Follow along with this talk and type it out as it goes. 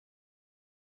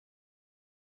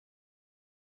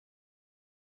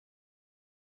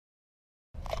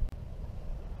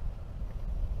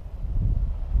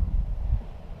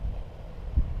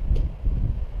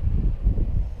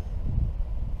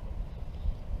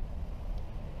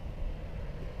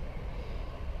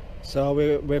So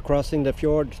we're crossing the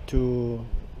fjord to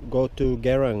go to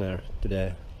Geiranger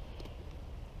today.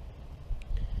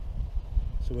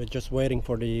 So we're just waiting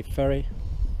for the ferry.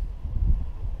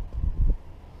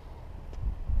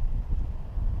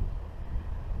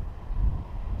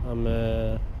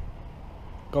 I'm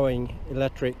going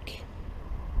electric.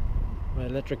 My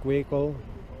electric vehicle,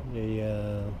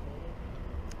 the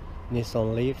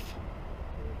Nissan Leaf.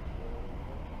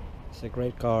 It's a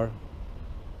great car.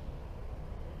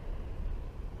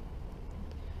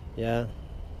 Yeah,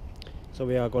 so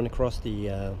we are going to cross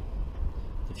the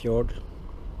fjord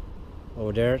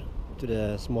over there to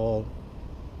the small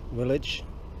village.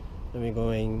 Then we're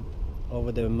going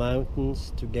over the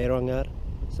mountains to Geiranger.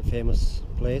 It's a famous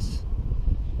place.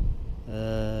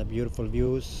 Beautiful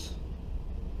views.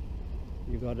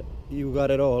 You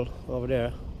got it all over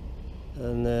there.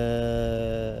 And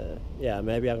yeah,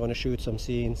 maybe I'm gonna shoot some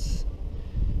scenes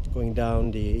going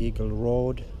down the Eagle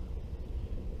Road.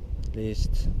 At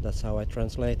least that's how I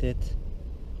translate it.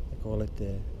 I call it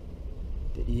the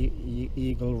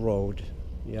Eagle Road.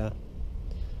 Yeah,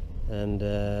 and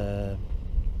we're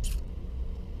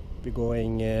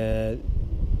going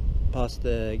past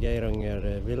the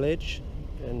Geiranger village,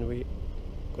 and we're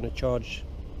gonna charge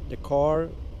the car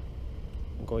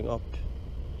going up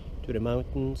to the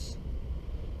mountains.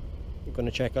 We're gonna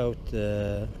check out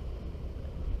a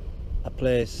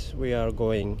place we are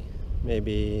going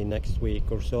maybe next week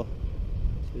or so.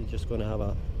 So we're just gonna have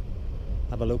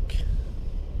a look.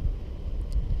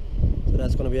 So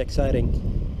that's gonna be exciting.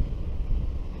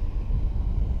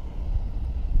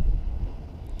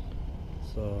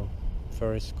 So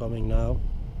ferry's coming now.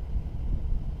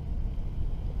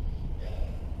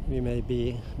 We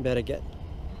maybe better get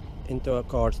into our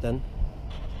cars then.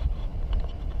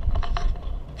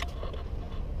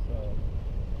 So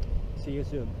see you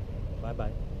soon. Bye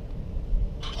bye.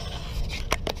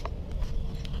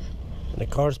 The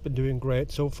car's been doing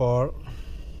great so far.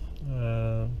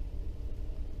 I've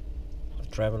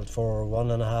traveled for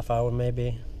 1.5 hours,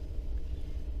 maybe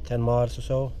 10 miles or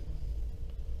so.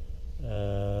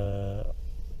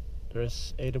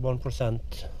 There's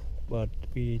 81%, but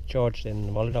we charged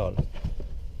in Valldal.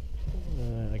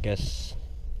 I guess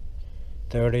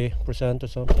 30% or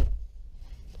something.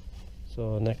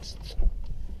 So next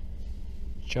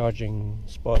charging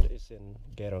spot is in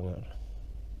Geiranger.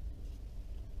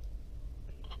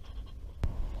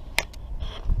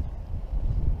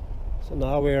 So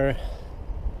now we're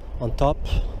on top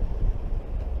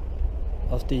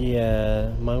of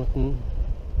the mountain,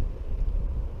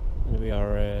 and we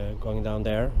are going down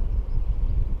there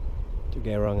to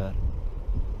Geiranger,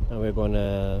 and we're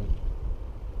gonna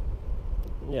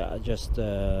just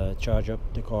charge up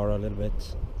the car a little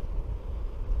bit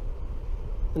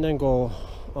and then go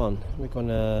on. We're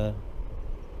gonna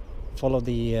follow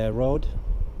the road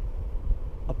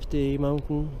up the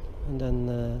mountain, and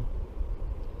then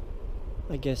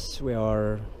I guess we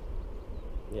are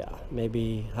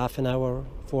maybe half an hour,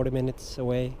 40 minutes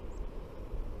away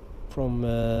from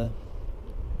where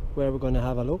we're gonna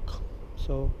have a look.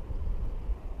 So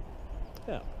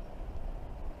yeah,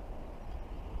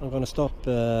 I'm gonna stop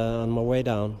on my way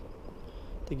down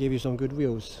to give you some good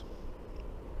views.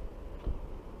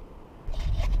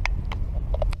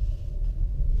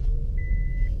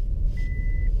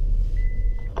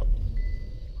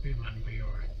 Remember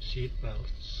your seat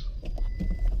belts.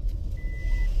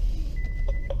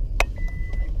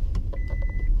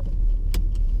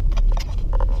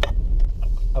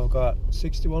 I've got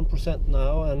 61%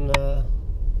 now, and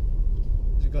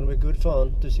it's gonna be good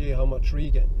fun to see how much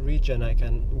regen I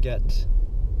can get.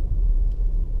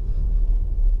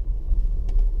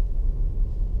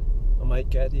 I might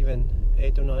get even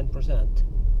 8 or 9%,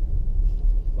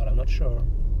 but I'm not sure.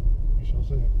 We shall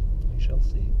see. We shall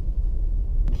see.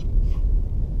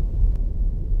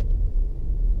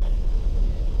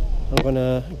 I'm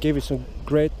gonna give you some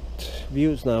great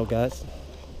views now, guys.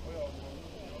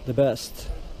 The best.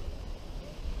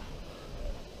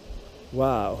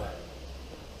 Wow.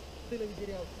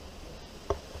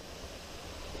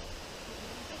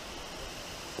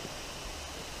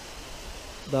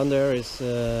 Down there is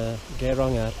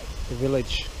Geiranger, the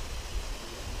village.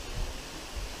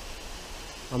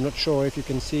 I'm not sure if you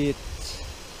can see it,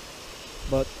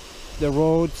 but the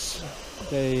roads,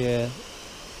 they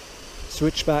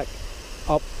switch back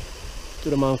up to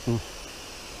the mountain.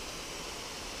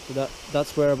 So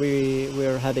that's where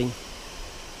we're heading.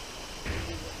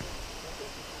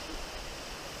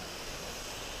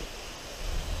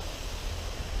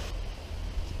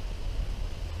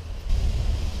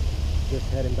 Just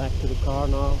heading back to the car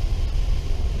now.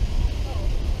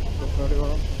 Go further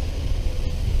on.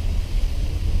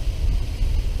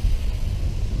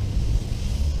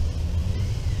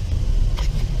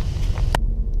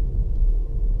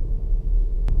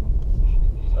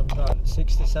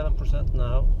 6%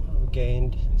 now. I've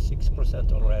gained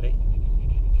 6% already.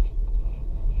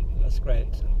 That's great.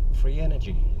 Free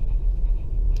energy.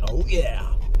 Oh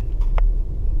yeah!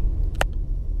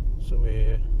 So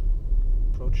we're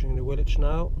approaching the village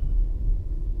now.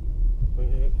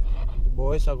 The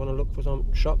boys are gonna look for some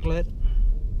chocolate.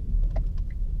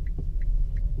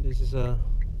 This is a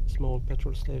small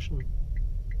petrol station.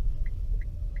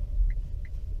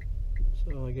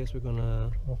 So I guess we're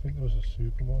gonna... I think there was a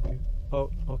supermarket. Oh,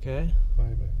 okay.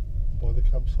 Maybe. By the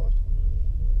campsite.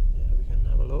 Yeah, we can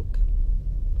have a look.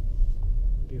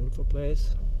 Beautiful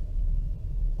place.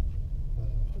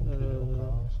 Funky little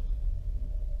cars.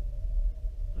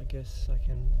 I guess I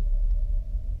can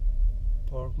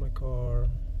park my car.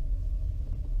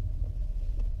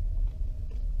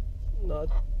 Not.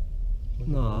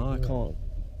 No, I can't.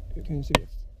 You can see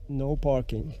it's no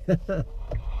parking.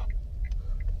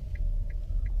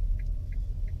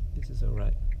 This is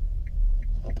alright.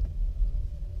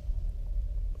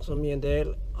 So me and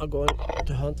Dale are going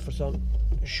to hunt for some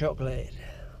chocolate.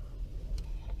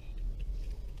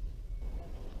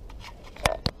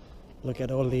 Look at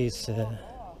all these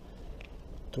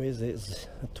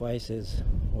twices,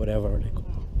 whatever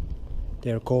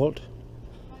they're called.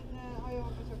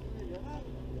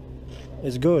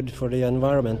 It's good for the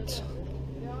environment.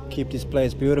 Keep this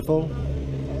place beautiful.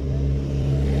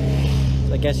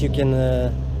 So I guess you can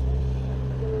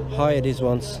hire these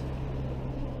ones.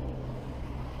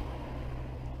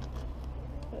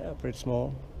 Yeah, pretty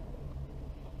small.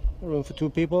 Room for 2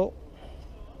 people.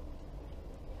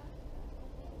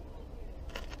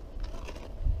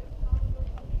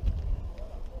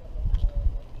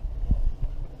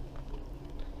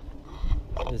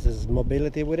 This is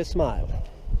mobility with a smile.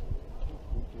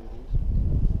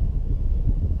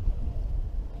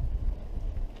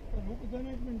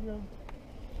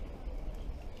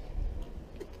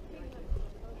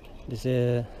 This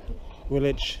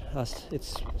village has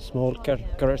its small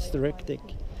characteristic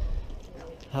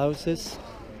houses.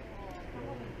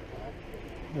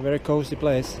 A very cozy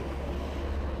place,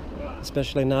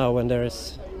 especially now when there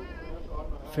is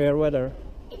fair weather.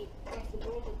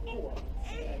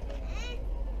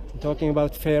 Talking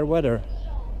about fair weather,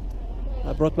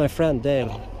 I brought my friend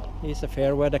Dale. He's a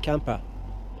fair weather camper.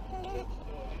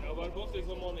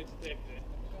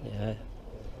 Yeah,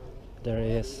 there he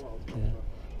is. Yeah.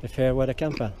 A fair weather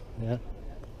camper. Yeah.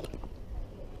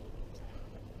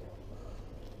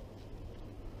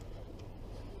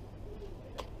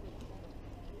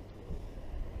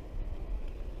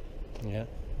 Yeah.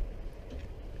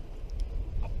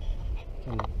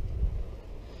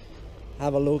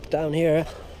 Have a look down here.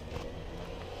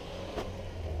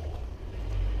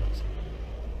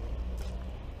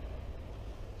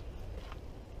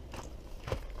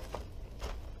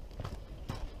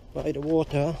 By the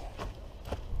water.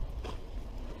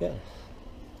 Yeah.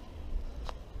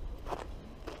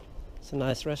 It's a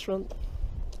nice restaurant.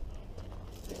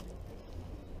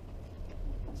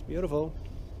 It's beautiful.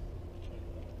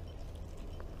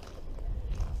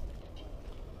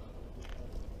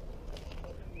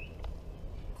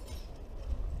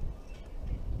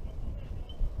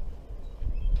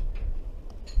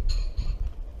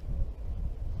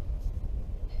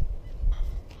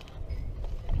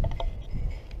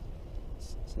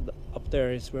 Up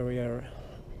there is where we are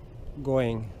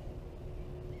going.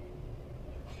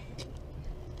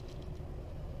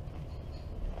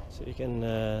 So you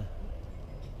can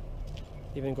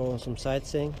even go on some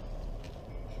sightseeing.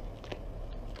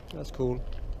 That's cool.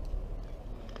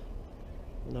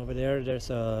 And over there's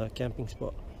a camping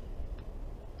spot.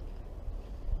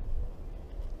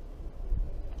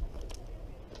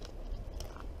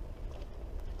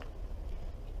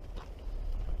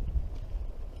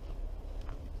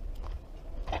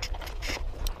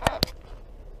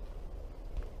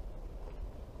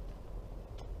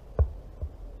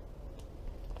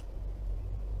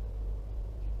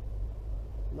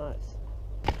 Nice.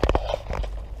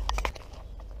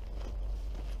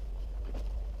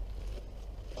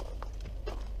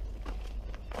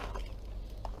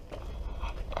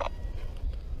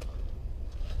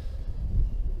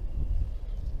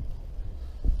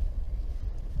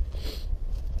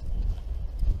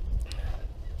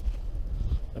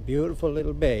 A beautiful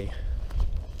little bay.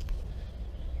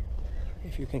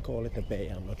 If you can call it a bay,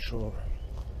 I'm not sure.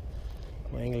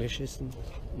 My English isn't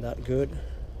that good.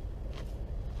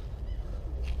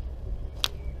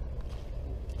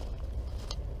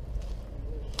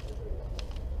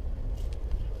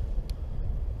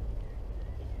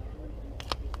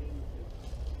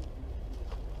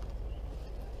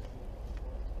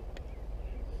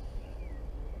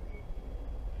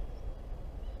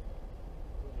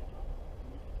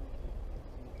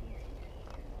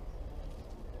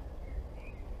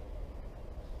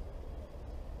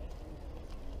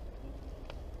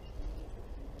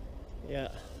 Yeah.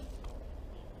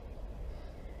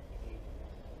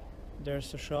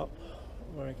 There's a shop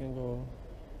where I can go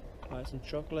buy some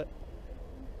chocolate.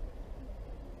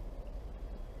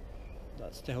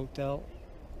 That's the hotel,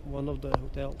 one of the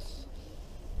hotels.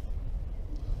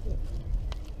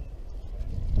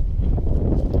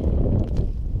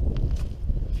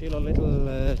 I feel a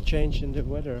little change in the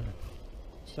weather,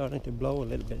 starting to blow a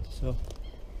little bit, so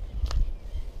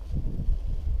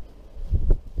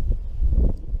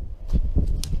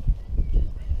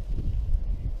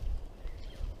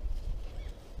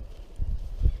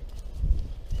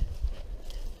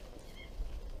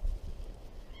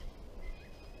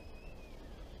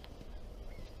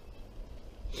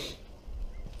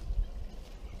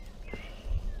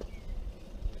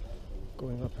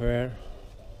going up here,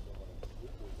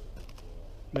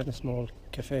 many small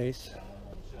cafes.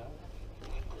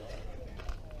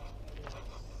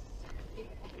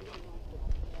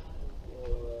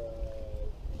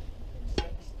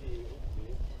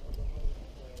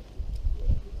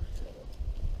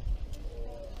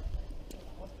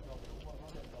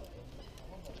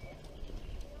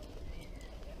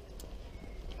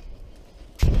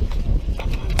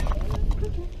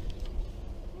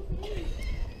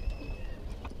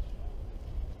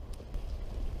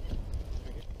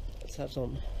 Let's have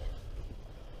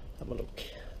a look.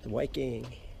 The Viking.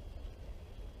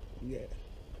 Yeah.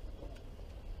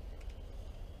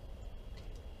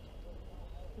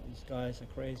 These guys are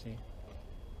crazy.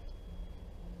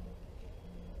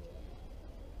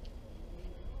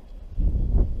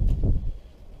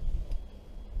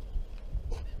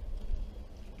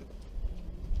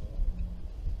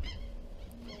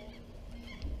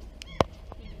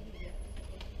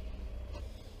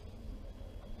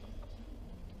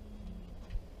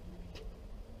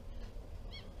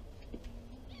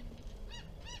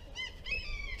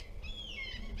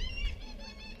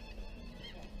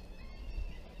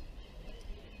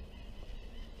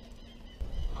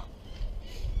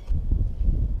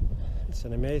 It's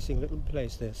an amazing little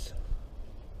place, this.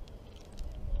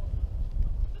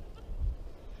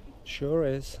 Sure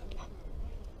is.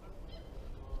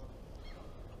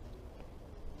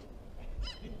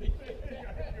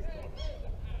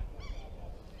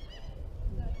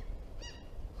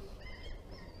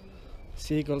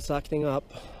 Seagulls acting up.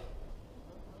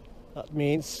 That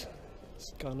means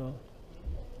it's gonna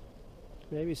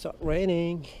maybe start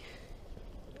raining.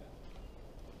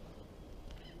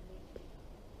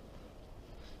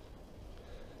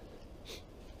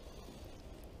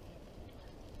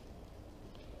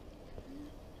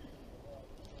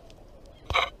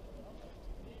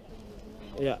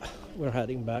 Yeah, we're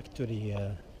heading back to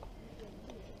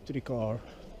the car.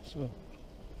 So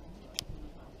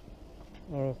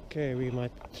okay, we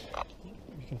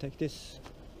can take this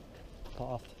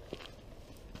path.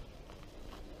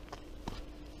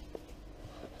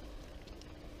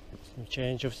 Some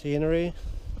change of scenery.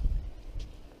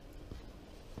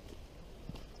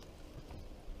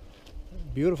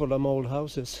 Beautiful, them old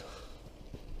houses.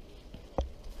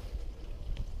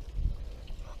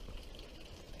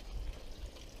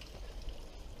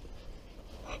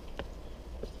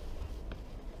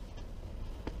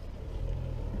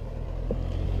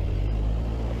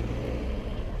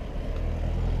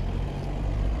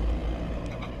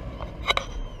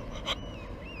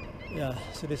 Yeah,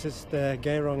 so this is the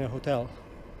Geiranger hotel.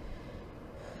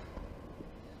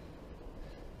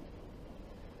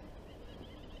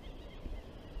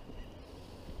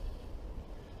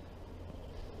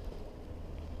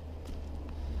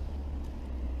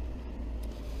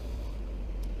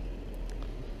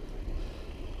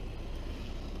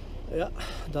 Yeah,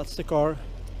 that's the car.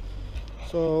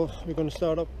 So we're gonna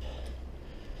start up,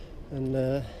 and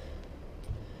there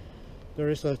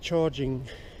is a charging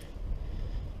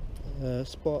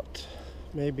spot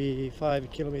maybe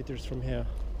 5 kilometers from here.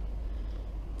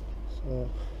 So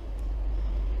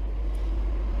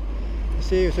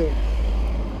see you soon.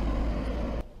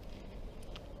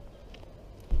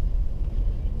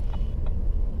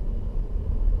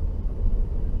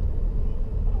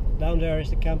 Down there is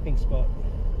the camping spot.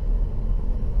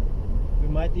 We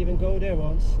might even go there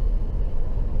once.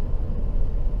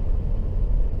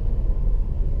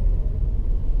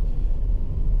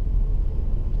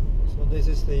 So this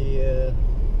is the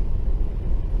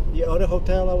other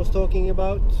hotel I was talking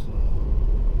about.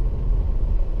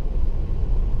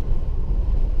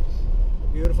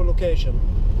 Beautiful location.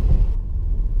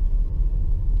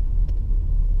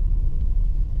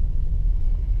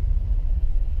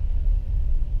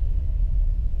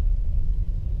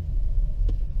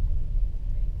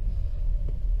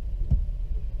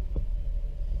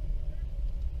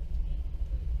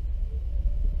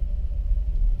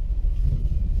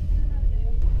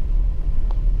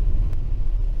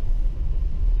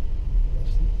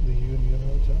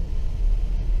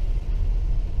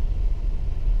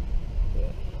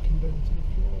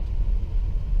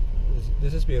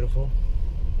 This is beautiful.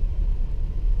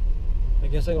 I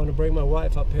guess I'm gonna bring my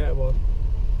wife up here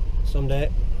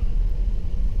someday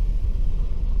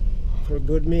for a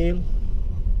good meal.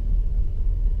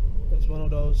 It's one of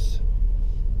those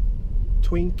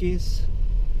Twinkies.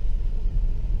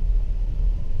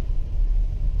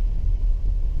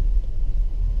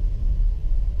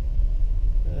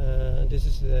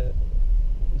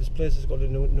 This place is called the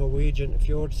Norwegian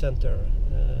Fjord Center.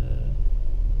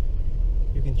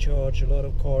 You can charge a lot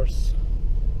of cars,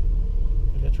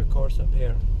 electric cars up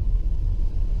here.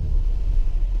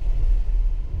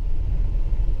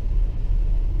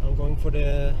 I'm going for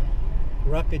the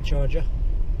rapid charger.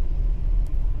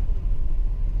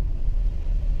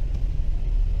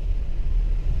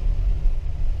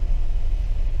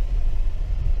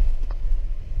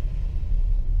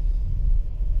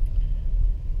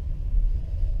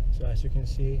 So as you can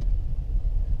see,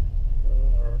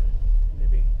 there are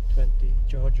maybe 20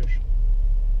 chargers.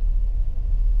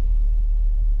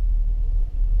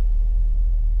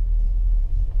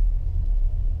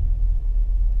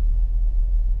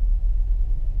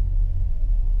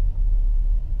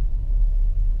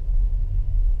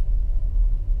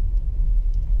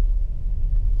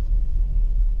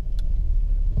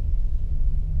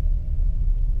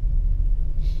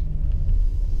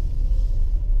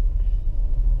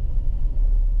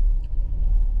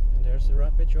 There's the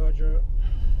rapid charger.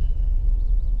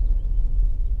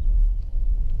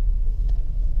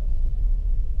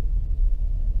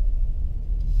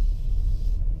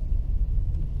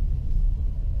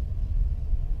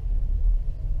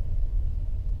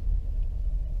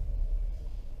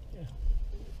 Yeah.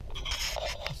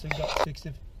 I still got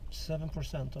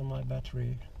 67% on my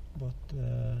battery, but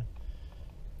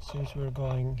since we're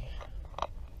going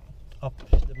up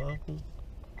the mountain,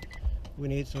 we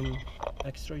need some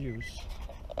extra use.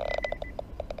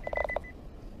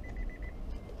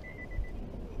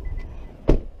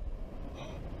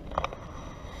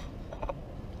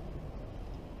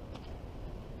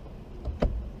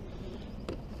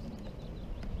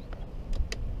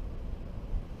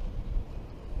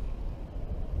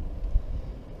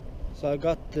 So I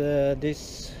got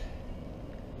this,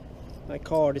 my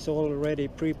card is already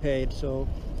prepaid, so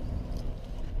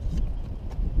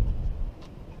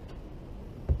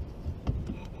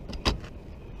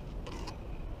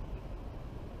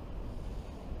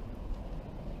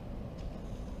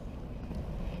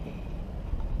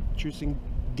choosing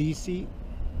DC.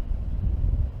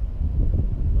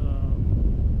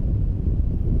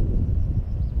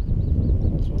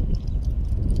 This one.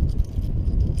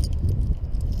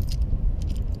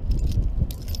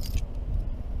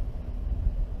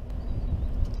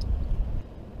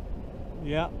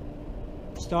 Yeah,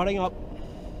 starting up.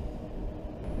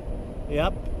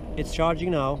 Yep, it's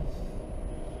charging now.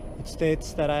 It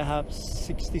states that I have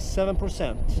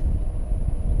 67%.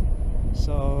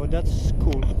 So that's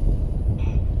cool.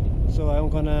 So I'm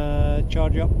gonna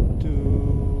charge up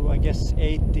to, I guess,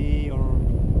 80 or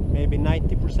maybe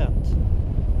 90%.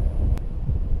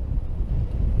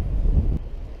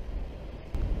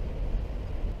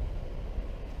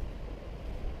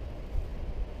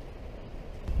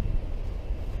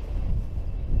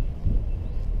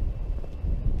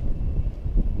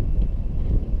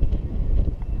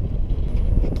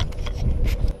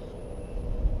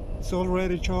 It's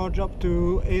already charged up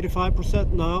to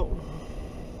 85% now.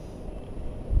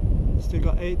 Still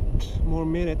got 8 more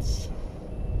minutes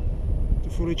to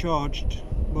fully charged,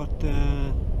 but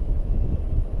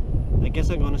I guess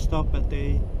I'm gonna stop at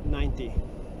the 90.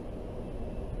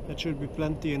 That should be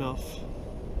plenty enough.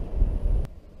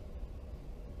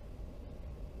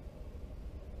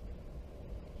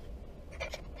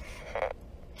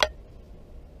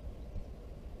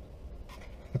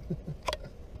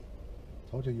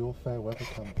 Told you your fair weather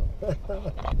camper.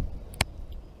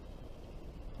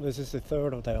 This is the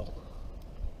third hotel.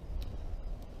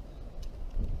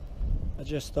 I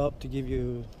just stopped to give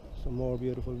you some more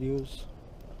beautiful views.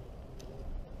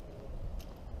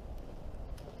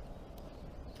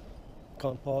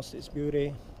 Can't pass this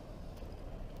beauty.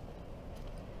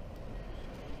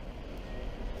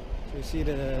 So you see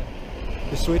the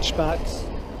switchbacks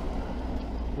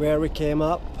where we came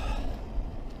up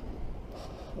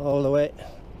all the way,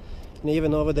 and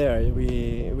even over there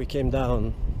we came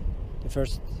down the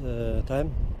first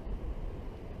time.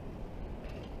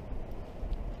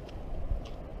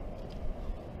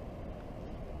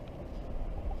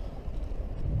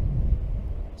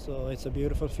 So it's a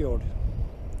beautiful fjord,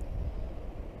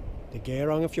 the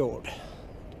Geiranger fjord,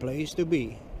 the place to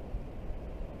be.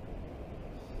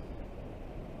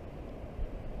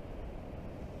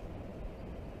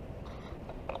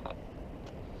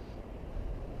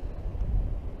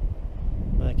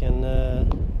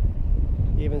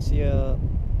 can see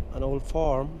an old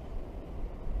farm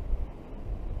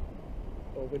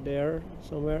over there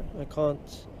somewhere. I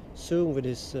can't zoom with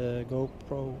this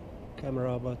GoPro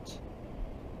camera, but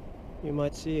you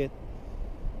might see it.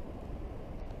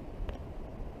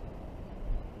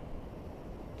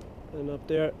 And up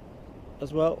there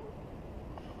as well.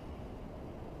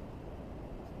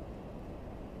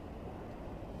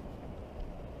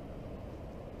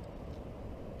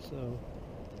 So,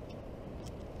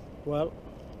 well,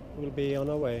 we'll be on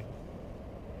our way.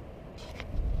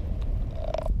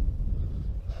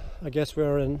 I guess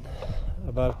we're in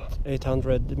about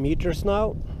 800 meters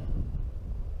now.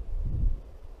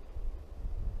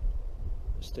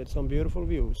 Still some beautiful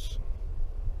views.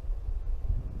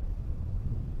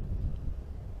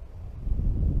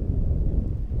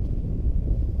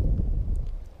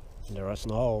 And there is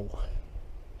snow.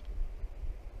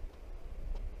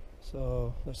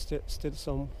 So there's still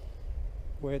some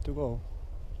way to go.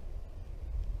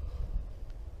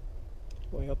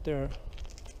 Way up there.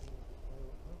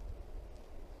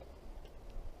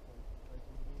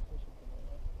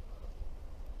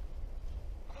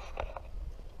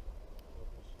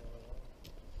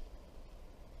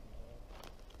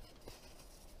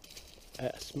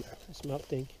 It's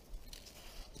melting.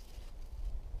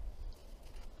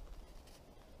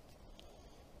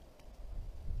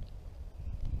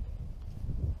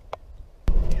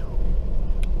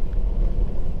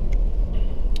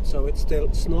 So it's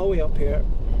still snowy up here.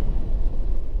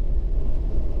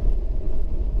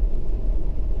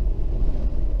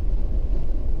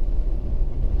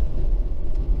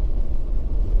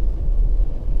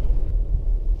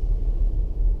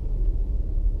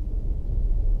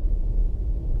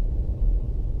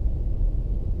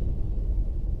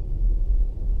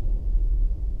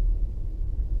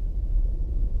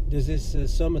 This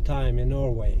is summertime in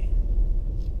Norway.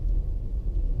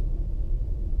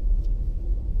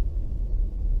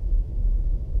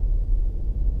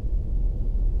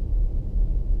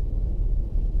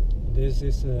 This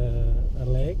is a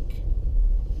lake.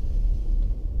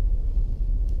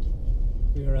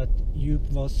 We are at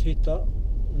Djupvasshytta,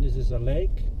 and this is a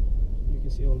lake. You can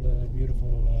see all the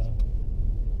beautiful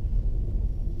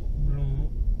blue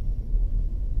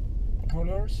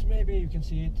colors. Maybe you can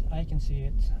see it. I can see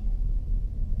it.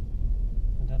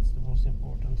 And that's the most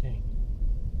important thing.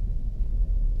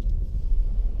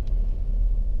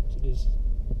 So this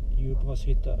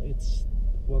Djupvasshytta, it's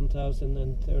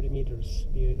 1030 meters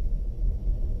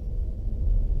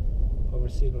over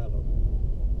sea level.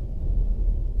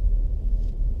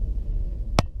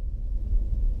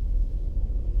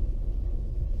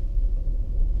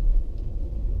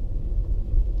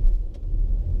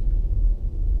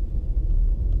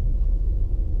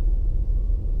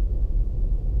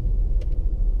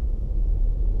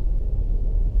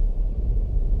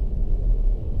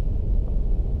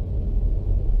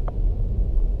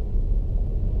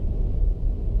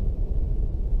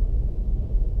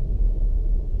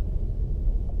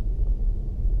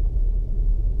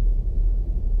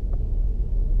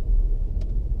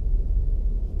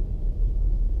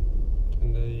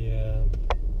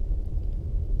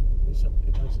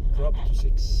 Dropped to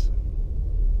 6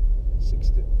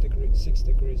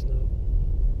 degrees now,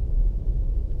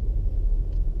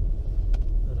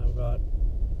 and I've got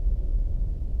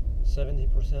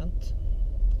 70%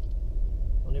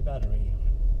 on the battery.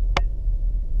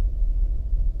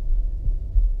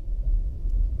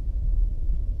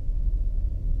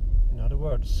 In other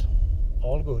words,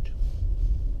 all good.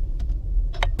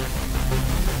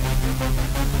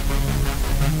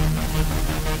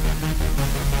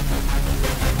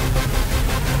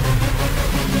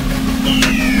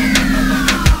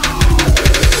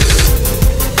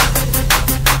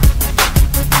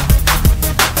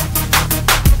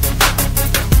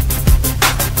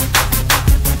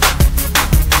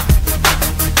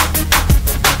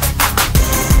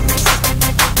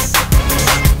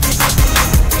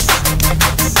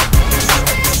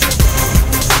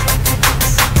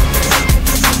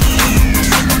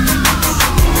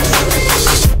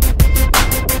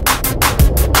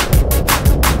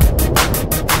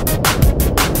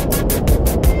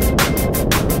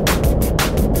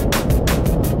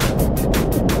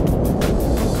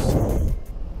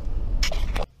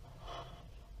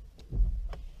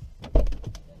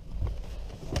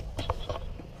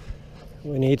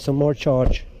 We need some more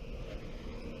charge.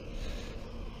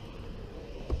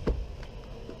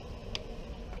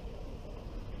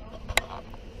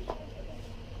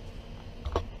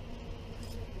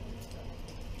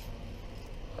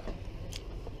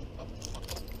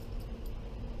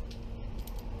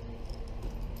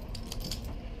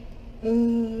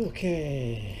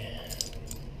 Okay.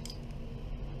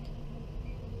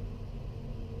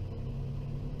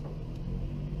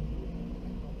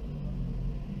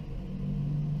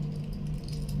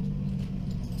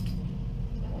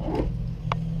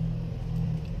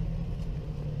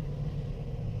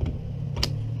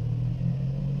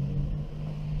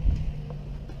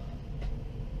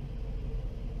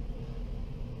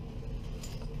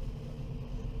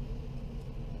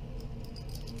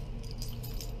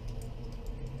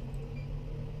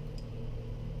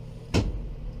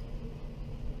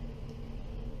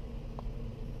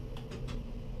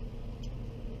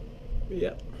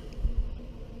 Yeah.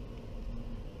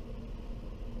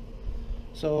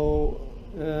 So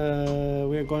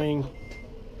we're going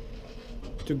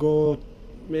to go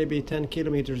maybe 10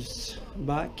 kilometers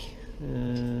back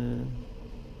and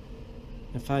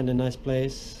find a nice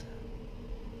place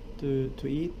to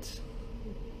eat.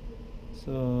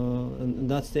 So and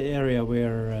that's the area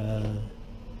where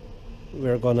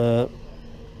we're gonna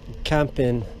camp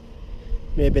in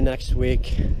maybe next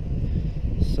week.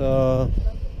 So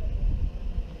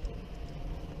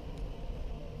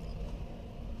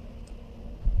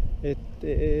it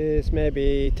is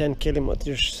maybe 10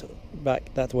 kilometers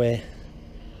back that way.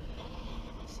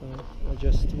 So I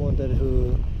just wanted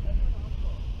to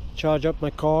charge up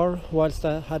my car whilst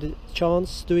I had a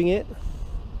chance doing it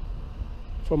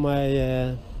for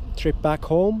my trip back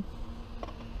home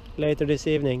later this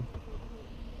evening.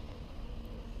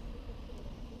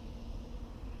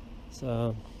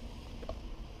 So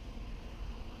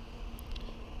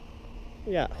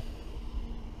yeah,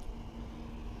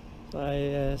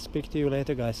 I speak to you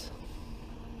later, guys.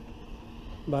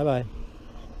 Bye bye.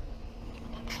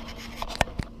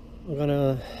 I'm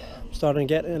gonna start to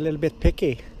get a little bit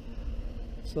picky,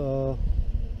 so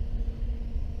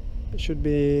it should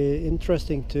be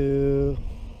interesting to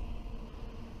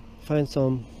find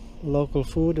some local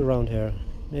food around here,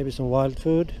 maybe some wild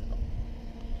food.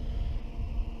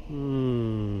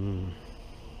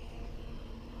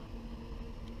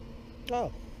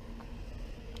 Oh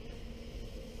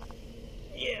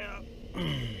yeah.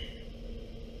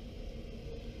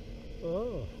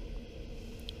 Oh,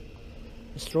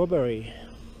 strawberry,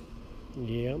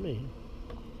 yummy.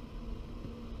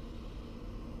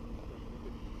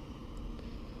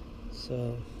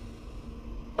 So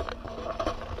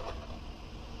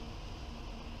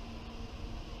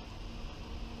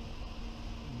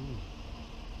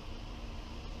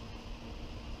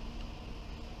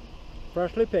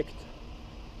freshly picked.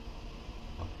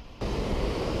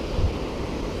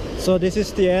 So this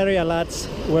is the area, lads,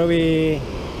 where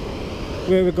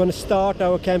we're going to start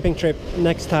our camping trip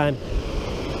next time.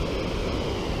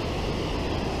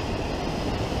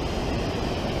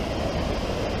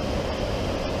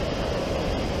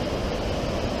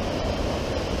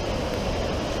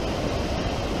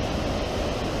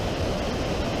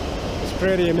 It's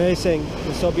pretty amazing.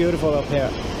 It's so beautiful up here.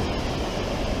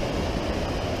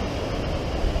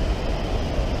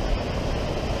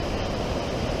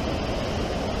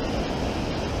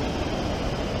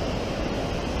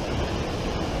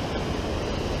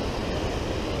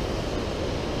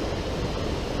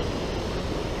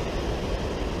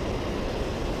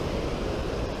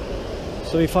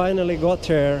 So we finally got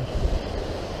here.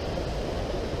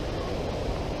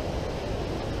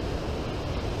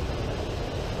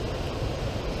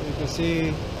 So you can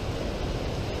see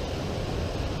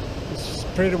it's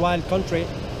pretty wild country.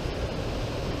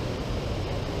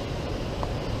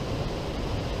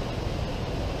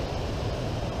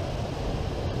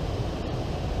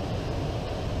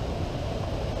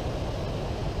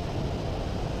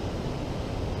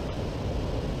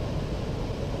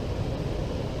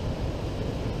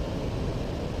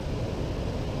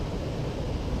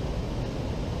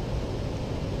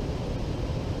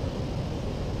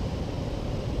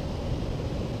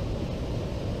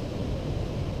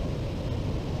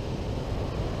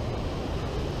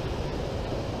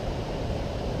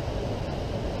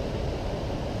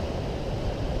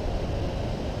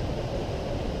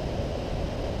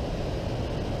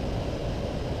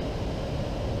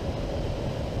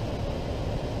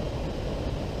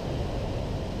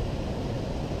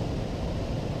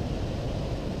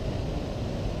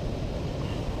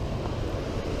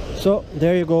 So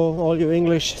there you go, all you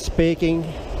English speaking.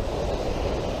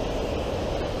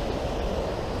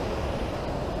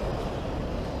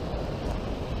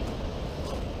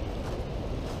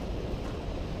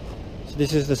 So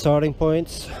this is the starting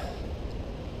points.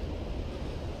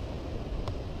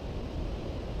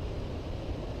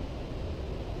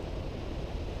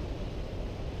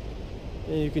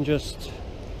 And you can just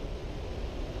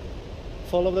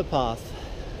follow the path.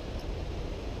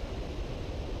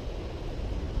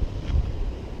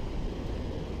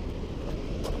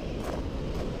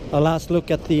 A last look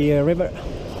at the river.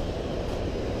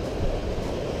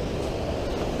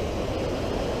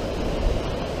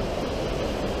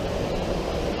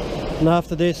 And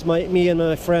after this, me and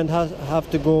my friend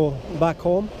have to go back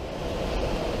home.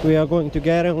 We are going to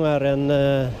Geiranger and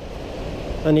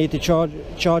I need to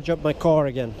charge up my car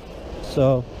again.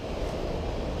 So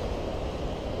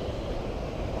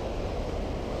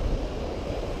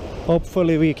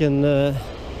hopefully we can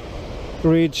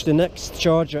reach the next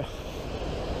charger.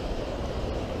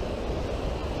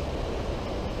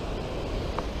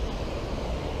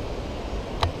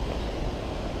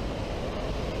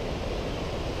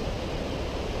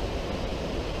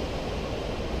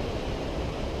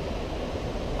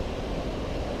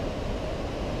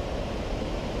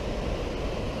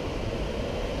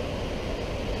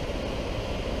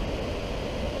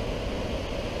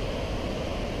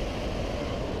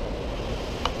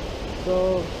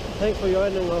 So thanks for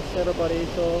joining us, everybody.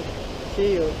 So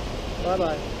see you. Bye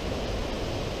bye.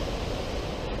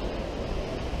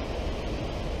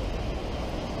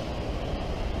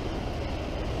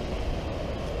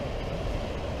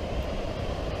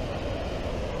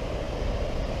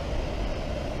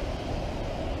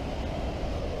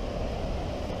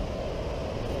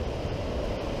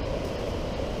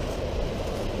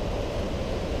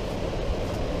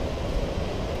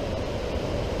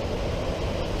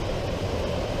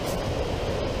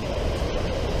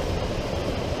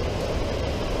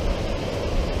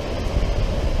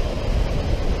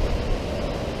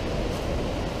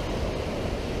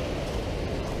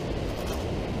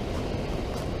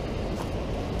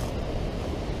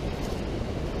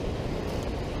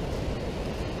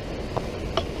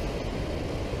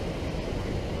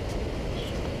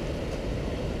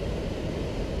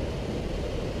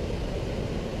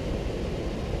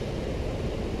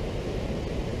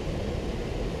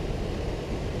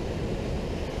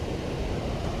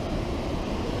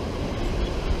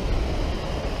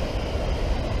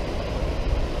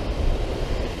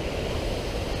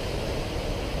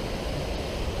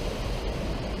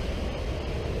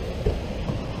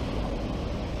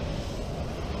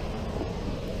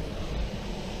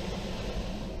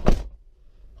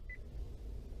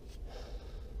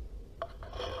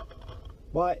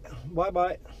 Bye. Bye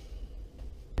bye.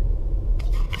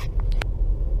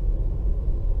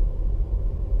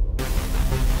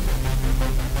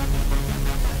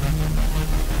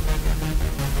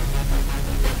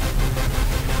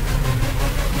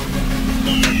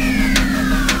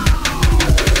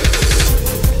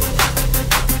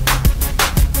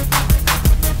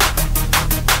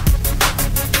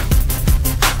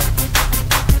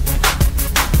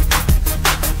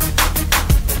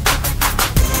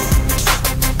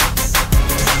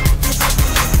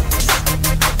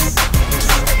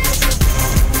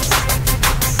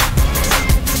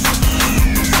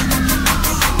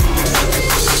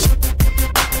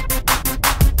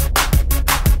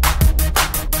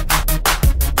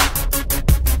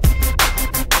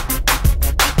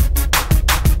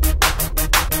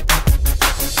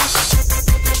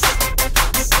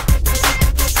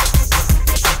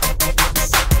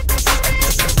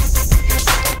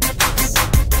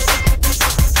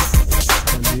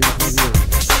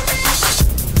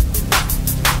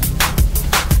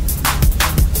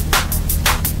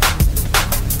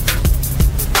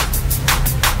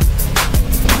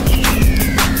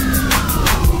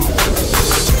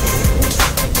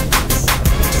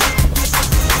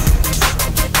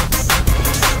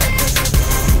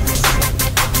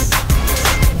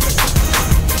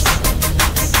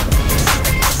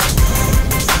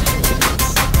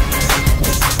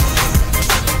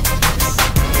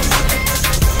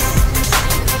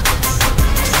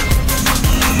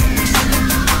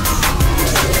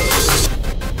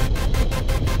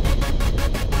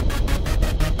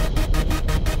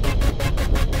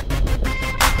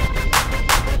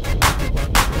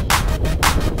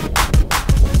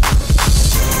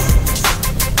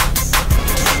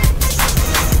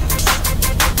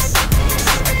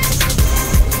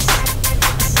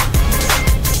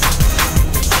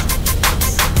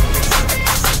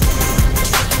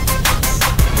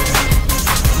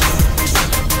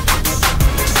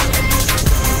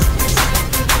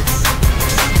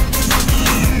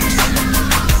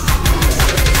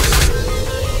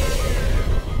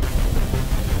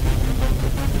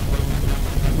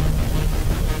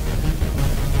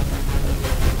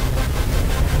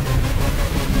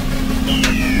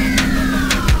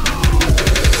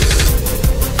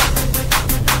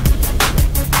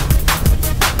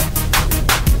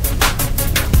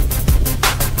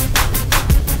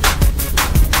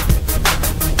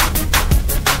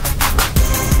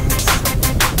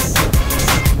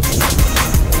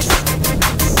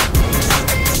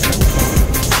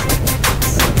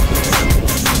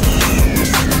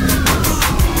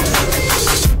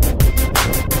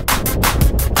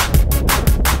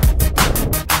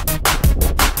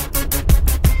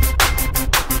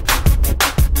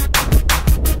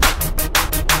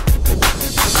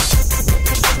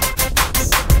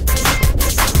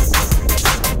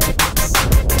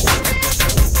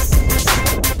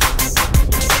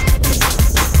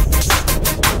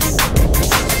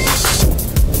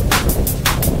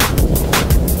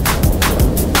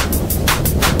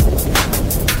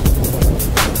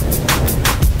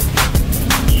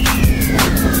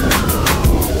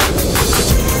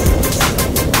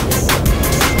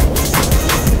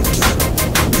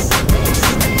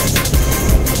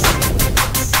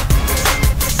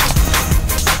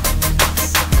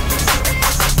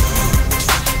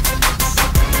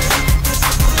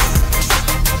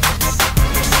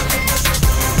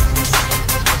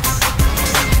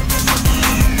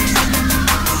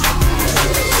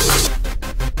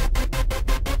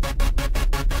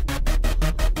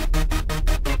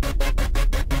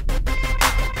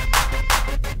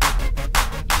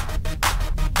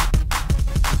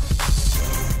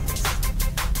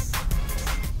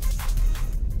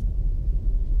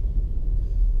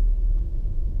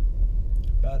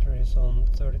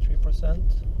 33%.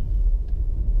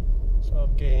 So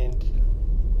I've gained,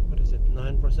 what is it,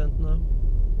 9% now?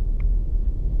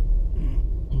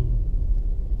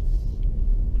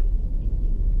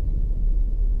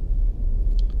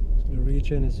 The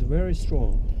regen is very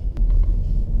strong.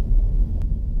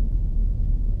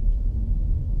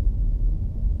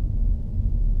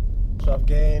 So I've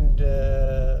gained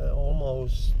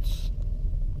almost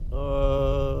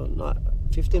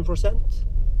 15%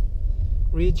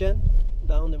 regen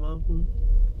down the mountain.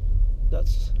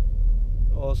 That's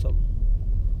awesome.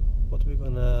 But we're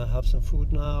gonna have some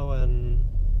food now, and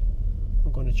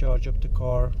I'm gonna charge up the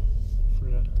car for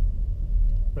the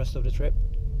rest of the trip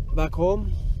back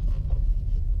home.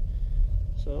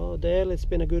 So Dale, it's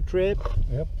been a good trip.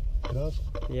 Yep, it has.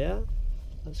 Yeah,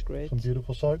 that's great. Some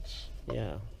beautiful sights.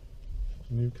 Yeah.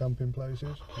 Some new camping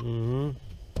places.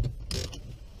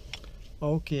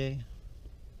 Okay.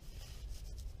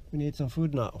 We need some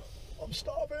food now. I'm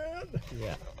starving.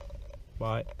 Yeah.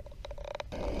 Bye.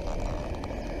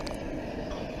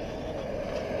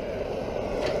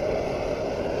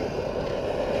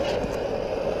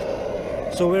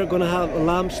 So we're gonna have a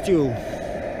lamb stew.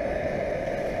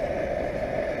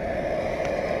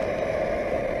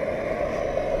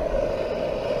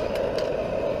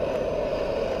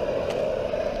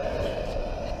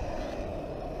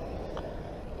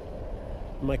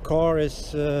 My car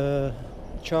is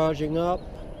charging up.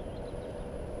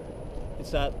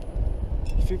 It's at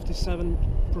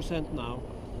 57% now.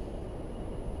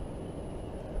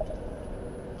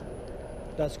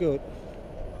 That's good.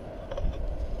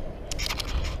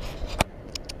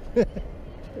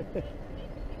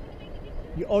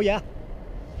 Oh yeah.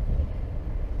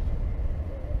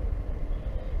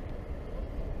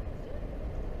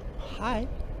 Hi.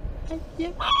 Hi.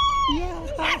 Yeah. Yeah.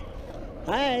 Hi.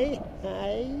 Hi.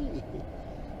 Hi.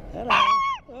 Hello.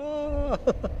 Oh.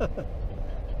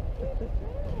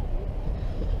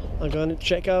 I'm gonna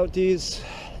check out these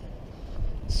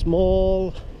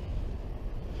small,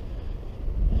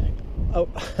 oh,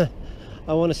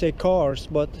 I want to say cars,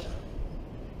 but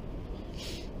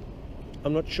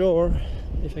I'm not sure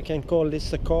if I can call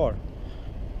this a car.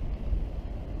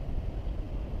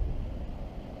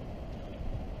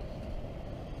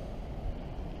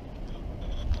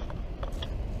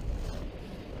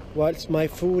 Whilst my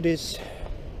food is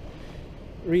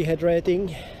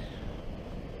rehydrating,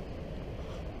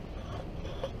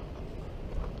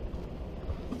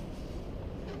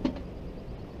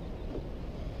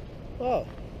 oh,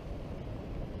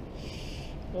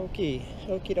 okay,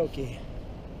 okie dokie.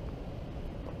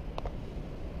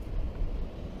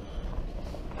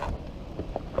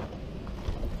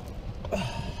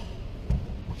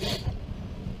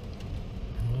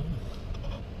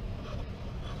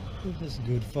 This is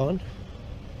good fun.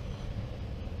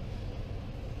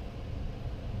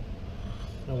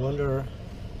 I wonder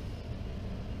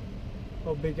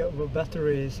how big of a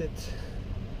battery is it?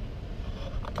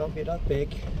 Can't be that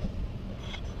big.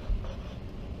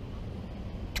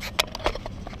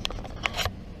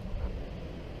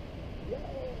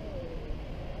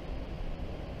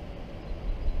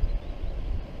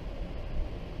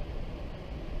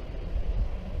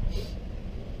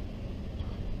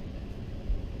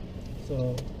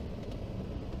 So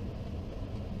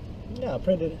yeah,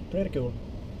 pretty cool.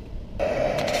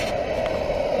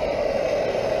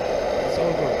 It's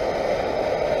all good.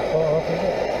 Oh, okay.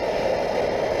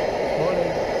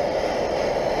 Morning.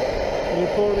 Can you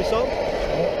pour me some?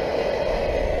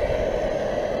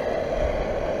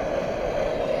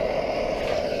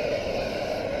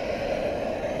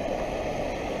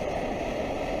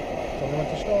 Tell me when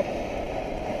to stop.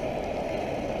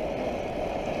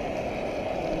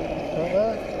 Right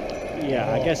there? Yeah,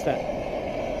 I Oh. guess that.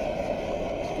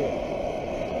 It's good.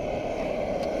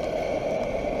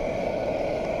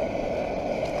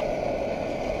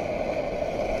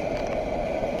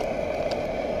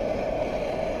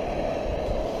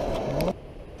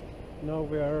 Now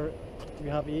we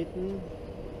have eaten,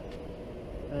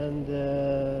 and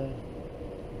the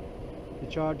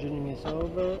charging is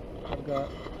over. I've got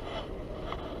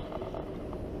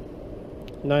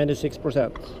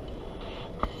 96%.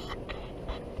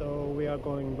 So we are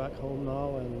going back home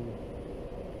now, and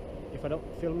if I don't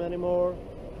film anymore,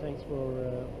 thanks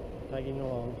for tagging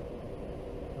along.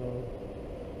 So,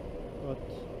 but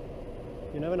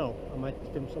you never know, I might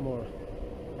film some more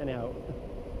anyhow.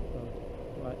 So,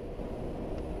 bye.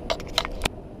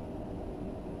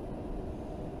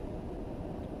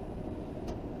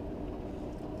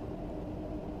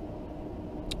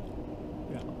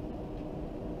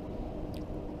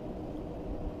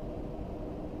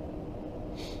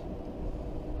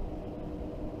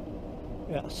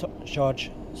 Yeah, so charge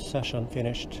session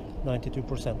finished,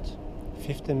 92%.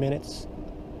 15 minutes.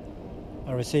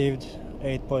 I received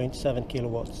 8.7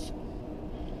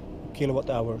 kilowatt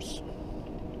hours.